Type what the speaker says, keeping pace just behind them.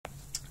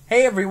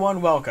Hey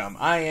everyone, welcome.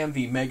 I am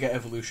the Mega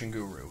Evolution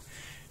Guru.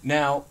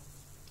 Now,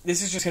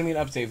 this is just going to be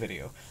an update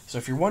video. So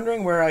if you're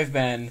wondering where I've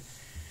been,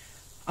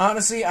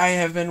 honestly, I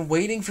have been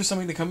waiting for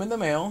something to come in the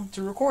mail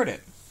to record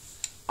it.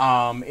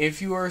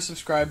 If you are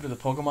subscribed to the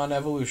Pokemon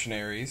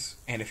Evolutionaries,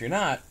 and if you're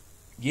not,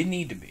 you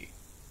need to be.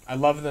 I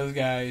love those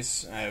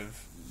guys. I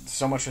have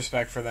so much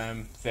respect for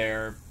them.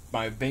 They're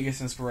my biggest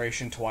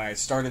inspiration to why I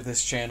started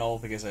this channel,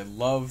 because I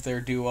love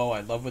their duo. I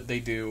love what they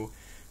do.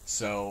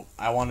 So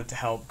I wanted to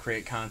help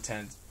create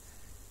content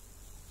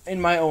in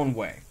my own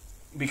way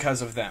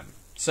because of them.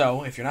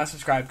 So if you're not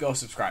subscribed, go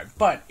subscribe.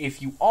 But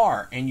if you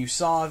are and you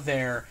saw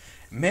their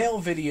mail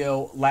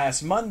video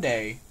last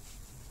Monday,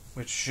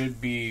 which should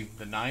be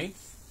the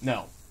 9th?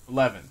 No,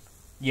 11th.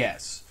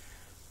 Yes.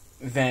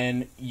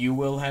 Then you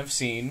will have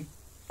seen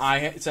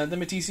I sent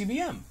them a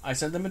TCBM. I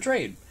sent them a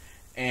trade.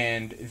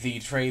 And the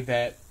trade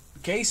that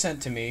Kay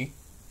sent to me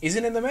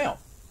isn't in the mail.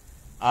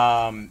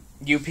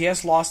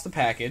 UPS lost the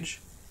package,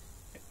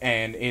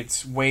 and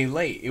it's way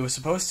late. It was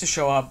supposed to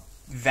show up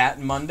that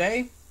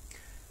Monday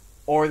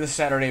or the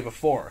Saturday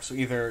before. So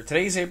either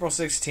today's April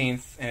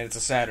 16th and it's a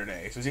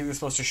Saturday. So it's either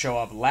supposed to show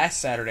up last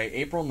Saturday,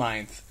 April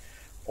 9th,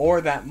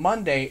 or that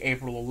Monday,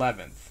 April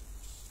 11th.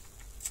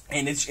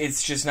 And it's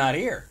just not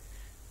here.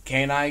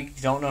 Kay and I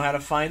don't know how to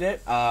find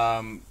it,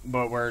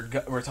 but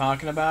we're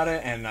talking about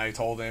it, and I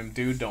told him,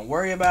 dude, don't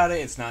worry about it.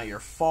 It's not your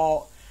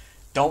fault.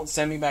 Don't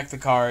send me back the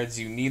cards.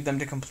 You need them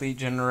to complete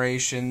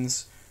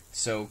generations,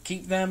 so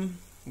keep them.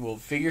 We'll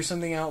figure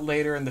something out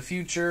later in the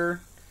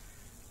future.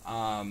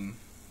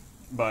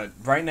 But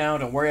right now,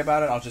 don't worry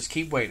about it. I'll just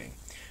keep waiting.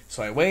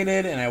 So I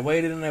waited, and I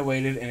waited, and I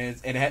waited, and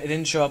it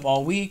didn't show up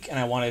all week, and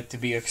I wanted it to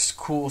be a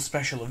cool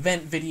special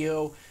event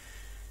video.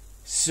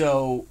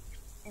 So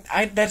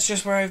that's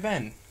just where I've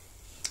been.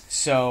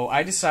 So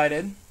I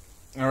decided,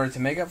 in order to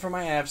make up for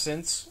my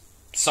absence,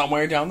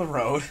 somewhere down the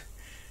road,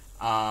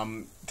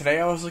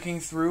 today I was looking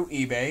through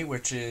eBay,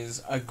 which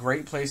is a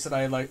great place that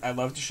I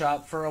love to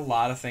shop for a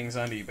lot of things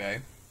on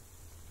eBay.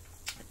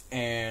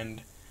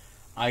 And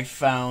I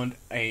found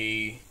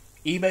a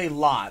eBay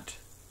lot,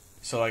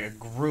 so like a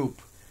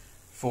group,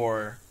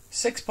 for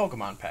 6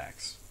 Pokemon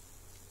packs.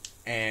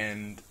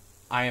 And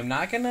I am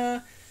not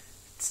gonna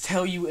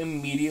tell you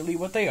immediately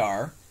what they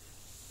are.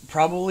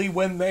 Probably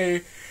when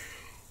they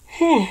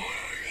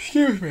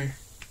excuse me.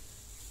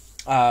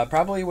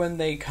 Probably when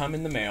they come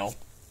in the mail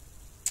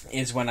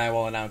is when I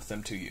will announce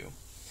them to you.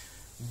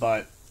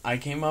 But I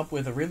came up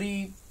with a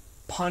really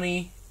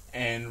punny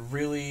and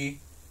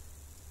really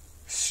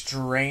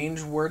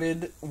strange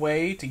worded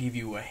way to give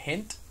you a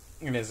hint.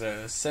 It is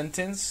a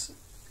sentence,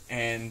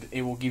 and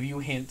it will give you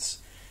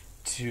hints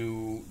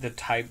to the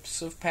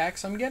types of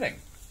packs I'm getting.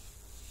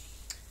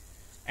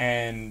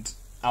 And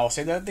I'll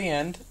say that at the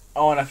end.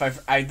 Oh, and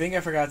I think I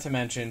forgot to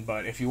mention,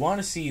 but if you want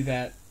to see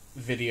that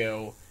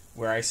video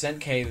where I sent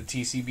Kay the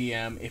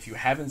TCBM, if you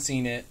haven't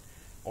seen it,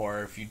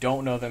 or if you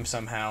don't know them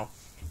somehow,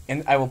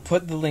 and I will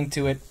put the link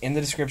to it in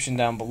the description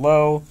down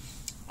below,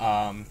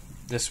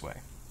 this way.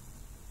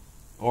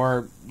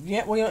 Or,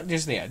 yeah, well,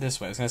 this way. I was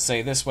going to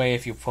say this way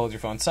if you hold your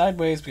phone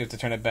sideways, but you have to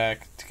turn it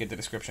back to get the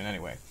description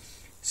anyway.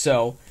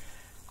 So,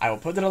 I will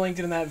put the link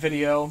in that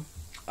video.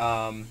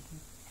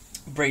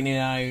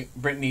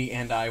 Brittany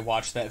and I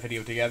watched that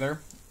video together,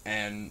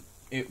 and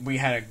we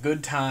had a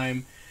good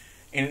time.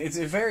 And it's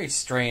a very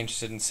strange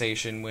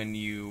sensation when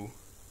you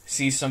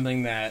see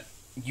something that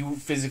you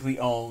physically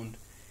owned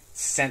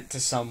sent to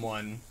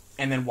someone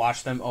and then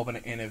watch them open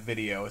it in a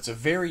video. It's a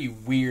very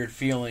weird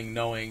feeling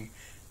knowing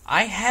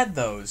I had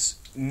those.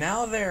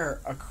 Now they're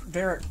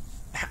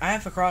I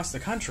have across the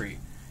country.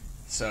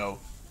 So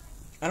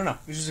I don't know.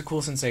 It's just a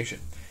cool sensation.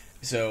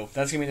 So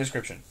that's gonna be in the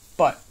description.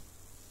 But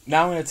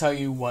now I'm gonna tell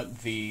you what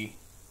the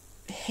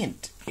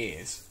hint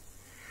is.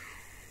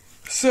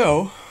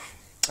 So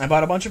I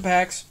bought a bunch of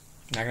packs.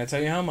 Not gonna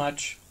tell you how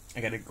much.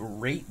 I got a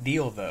great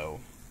deal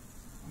though.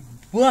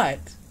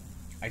 But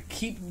I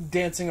keep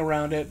dancing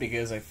around it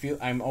because I feel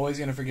I'm always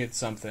gonna forget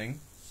something.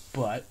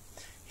 But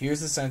here's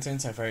the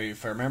sentence. If I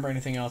remember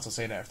anything else, I'll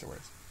say it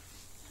afterwards.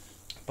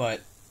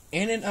 But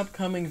in an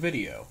upcoming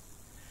video,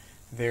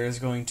 there's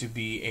going to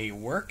be a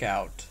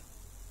workout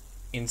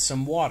in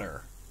some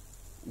water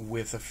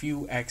with a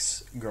few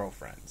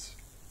ex-girlfriends.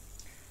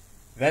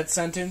 That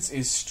sentence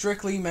is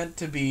strictly meant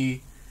to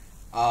be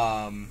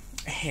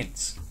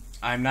hints.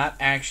 I'm not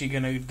actually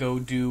going to go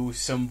do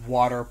some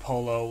water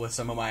polo with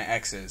some of my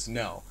exes.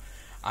 No.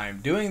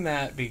 I'm doing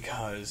that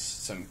because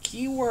some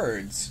key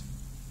words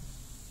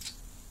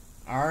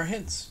are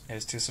hints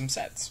as to some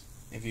sets.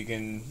 If you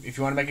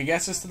want to make a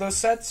guess as to those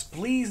sets,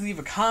 please leave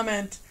a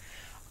comment.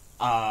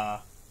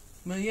 But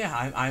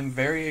yeah, I'm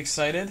very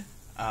excited.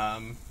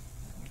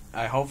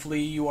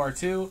 Hopefully you are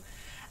too.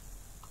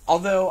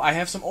 Although I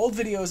have some old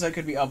videos I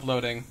could be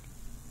uploading,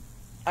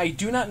 I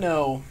do not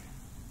know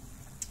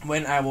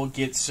when I will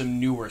get some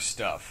newer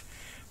stuff.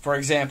 For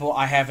example,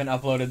 I haven't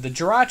uploaded the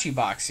Jirachi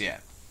box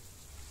yet.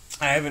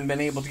 I haven't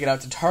been able to get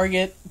out to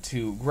Target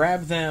to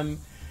grab them.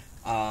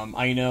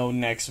 I know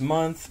next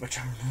month, which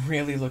I'm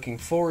really looking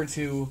forward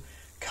to,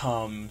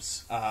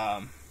 comes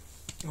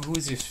who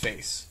is his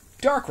face?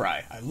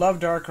 Darkrai. I love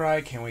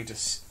Darkrai. Can't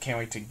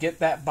wait to get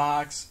that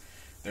box.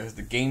 There's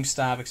the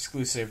GameStop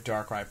exclusive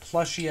Darkrai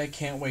plushie I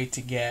can't wait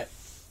to get.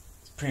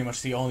 It's pretty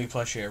much the only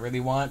plushie I really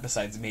want,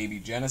 besides maybe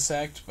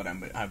Genesect, but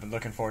I've been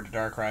looking forward to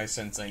Darkrai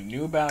since I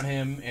knew about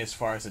him as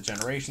far as the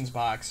Generations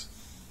box.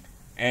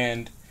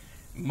 And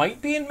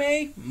might be in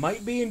May,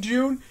 might be in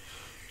June.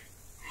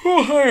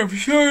 Oh, I am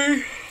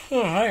sorry.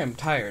 Oh, I am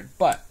tired,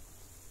 but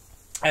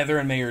either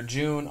in May or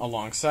June,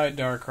 alongside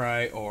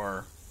Darkrai,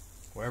 or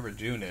wherever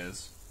June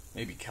is.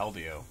 Maybe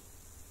Keldeo.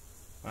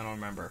 I don't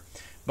remember.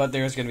 But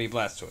there's going to be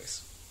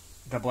Blastoise.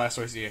 The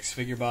Blastoise EX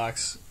figure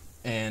box.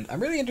 And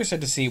I'm really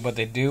interested to see what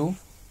they do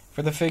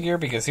for the figure,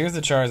 because here's the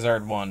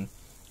Charizard one,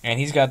 and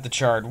he's got the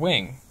Charred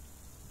Wing,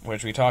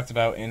 which we talked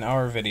about in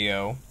our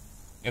video.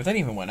 If that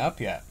even went up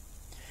yet.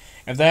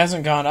 If that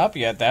hasn't gone up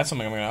yet, that's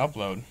something I'm going to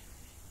upload.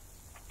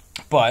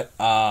 But,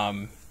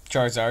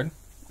 Charizard,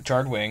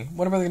 Charred Wing.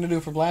 What are they going to do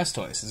for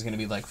Blastoise? Is it going to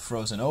be like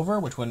frozen over,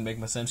 which wouldn't make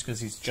much sense because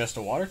he's just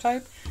a water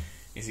type?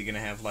 Is he going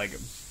to have like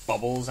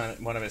bubbles on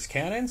one of his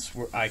cannons?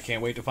 I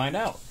can't wait to find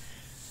out.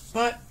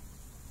 But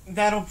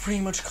that'll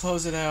pretty much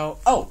close it out.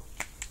 Oh,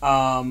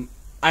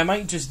 I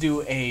might just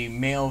do a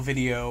mail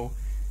video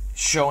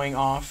showing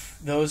off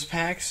those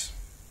packs.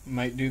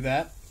 Might do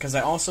that because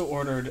I also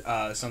ordered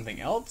something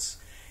else.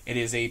 It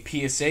is a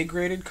PSA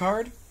graded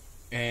card,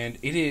 and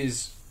it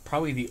is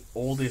probably the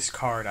oldest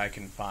card I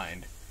can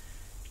find.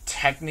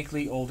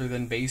 Technically older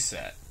than base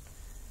set.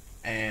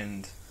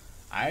 And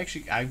I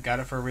got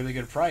it for a really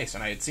good price,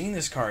 and I had seen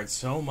this card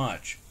so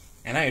much,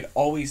 and I had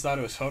always thought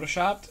it was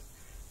photoshopped,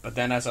 but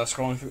then as I was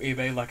scrolling through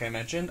eBay, like I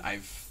mentioned, I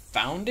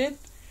found it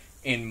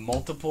in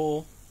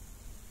multiple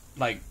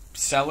like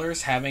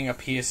sellers having a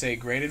PSA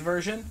graded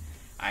version.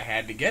 I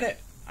had to get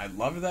it. I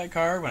loved that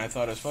card. When I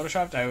thought it was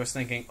photoshopped, I was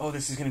thinking, oh,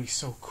 this is going to be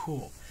so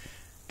cool.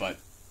 But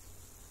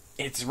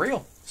it's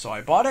real. So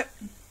I bought it,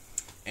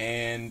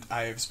 and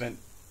I've spent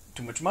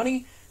too much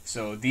money,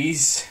 so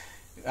these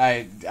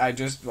I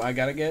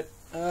gotta get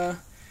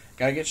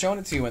shown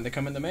it to you when they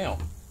come in the mail.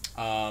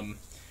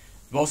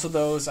 Most of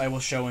those I will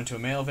show into a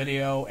mail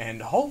video,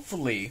 and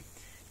hopefully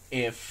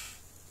if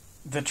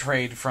the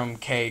trade from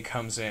K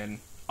comes in,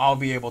 I'll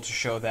be able to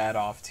show that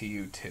off to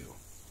you too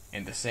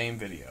in the same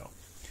video.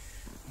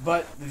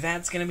 But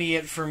that's gonna be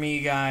it for me,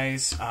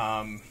 guys.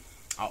 I'll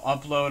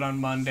upload on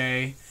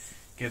Monday,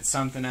 get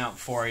something out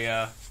for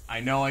you. I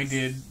know I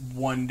did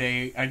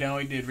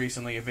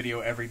recently a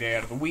video every day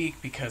out of the week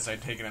because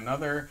I'd taken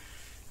another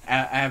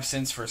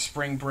absence for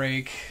spring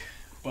break,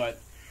 but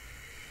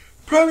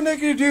probably not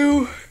going to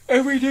do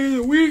every day of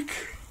the week.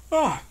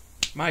 Oh,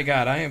 my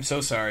God, I am so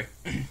sorry.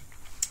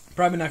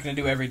 Probably not going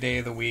to do every day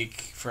of the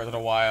week for a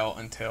little while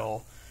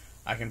until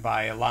I can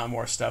buy a lot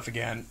more stuff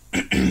again.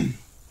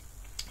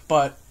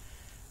 But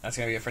that's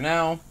going to be it for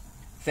now.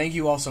 Thank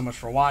you all so much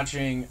for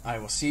watching. I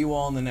will see you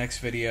all in the next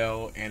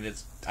video, and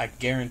I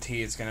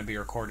guarantee it's going to be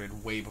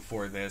recorded way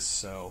before this,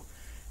 so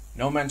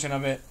no mention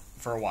of it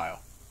for a while.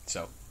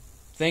 So,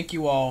 thank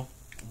you all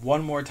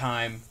one more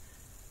time.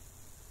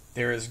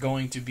 There is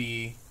going to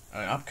be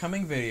an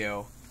upcoming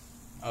video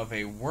of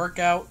a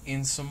workout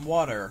in some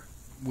water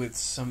with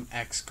some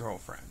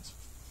ex-girlfriends.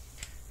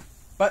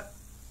 But,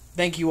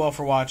 thank you all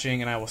for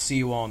watching, and I will see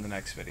you all in the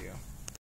next video.